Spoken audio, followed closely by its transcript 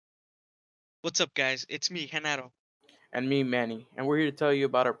What's up, guys? It's me, Hanaro. And me, Manny, and we're here to tell you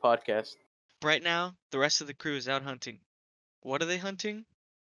about our podcast. Right now, the rest of the crew is out hunting. What are they hunting?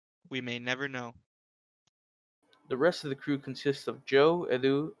 We may never know. The rest of the crew consists of Joe,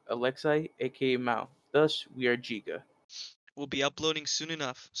 Edu, Alexei, aka Mao. Thus, we are Giga. We'll be uploading soon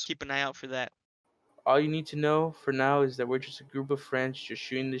enough, so keep an eye out for that. All you need to know for now is that we're just a group of friends just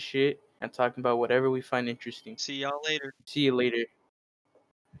shooting the shit and talking about whatever we find interesting. See y'all later. See you later.